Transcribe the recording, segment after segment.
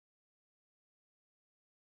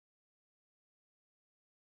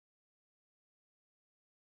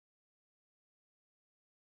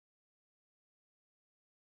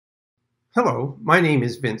Hello, my name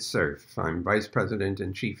is Vince Cerf. I'm Vice President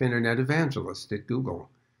and Chief Internet Evangelist at Google.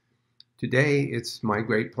 Today, it's my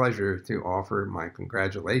great pleasure to offer my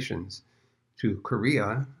congratulations to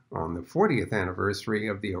Korea on the 40th anniversary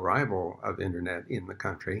of the arrival of Internet in the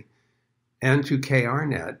country, and to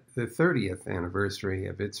KRNET, the 30th anniversary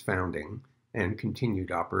of its founding and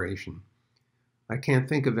continued operation. I can't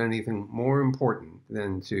think of anything more important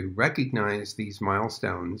than to recognize these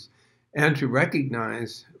milestones and to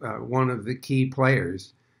recognize one of the key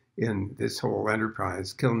players in this whole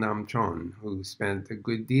enterprise, Kil Nam Chon, who spent a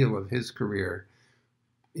good deal of his career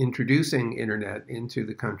introducing Internet into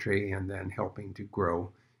the country and then helping to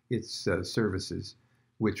grow its services,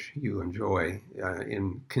 which you enjoy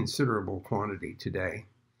in considerable quantity today.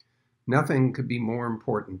 Nothing could be more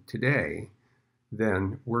important today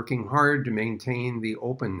than working hard to maintain the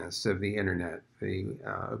openness of the Internet, the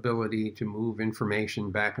ability to move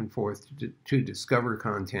information back and forth, to discover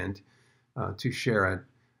content, to share it,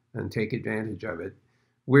 and take advantage of it.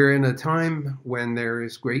 We're in a time when there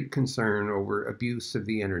is great concern over abuse of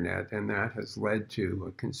the Internet, and that has led to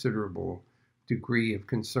a considerable degree of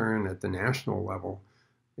concern at the national level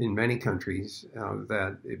in many countries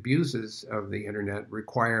that abuses of the Internet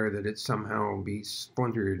require that it somehow be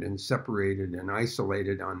splintered and separated and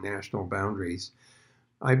isolated on national boundaries.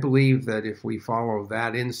 I believe that if we follow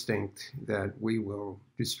that instinct, that we will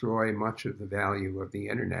destroy much of the value of the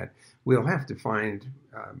Internet. We'll have to find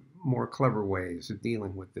more clever ways of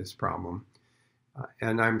dealing with this problem.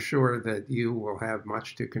 And I'm sure that you will have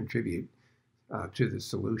much to contribute to the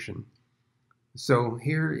solution. So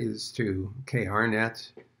here is to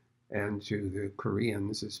KRNET and to the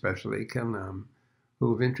Koreans, especially Kil Nam,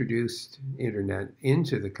 who have introduced Internet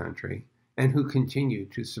into the country and who continue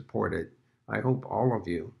to support it. I hope all of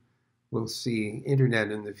you will see Internet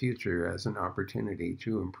in the future as an opportunity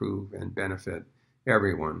to improve and benefit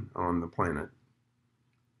everyone on the planet.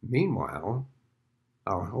 Meanwhile,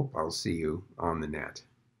 I hope I'll see you on the net.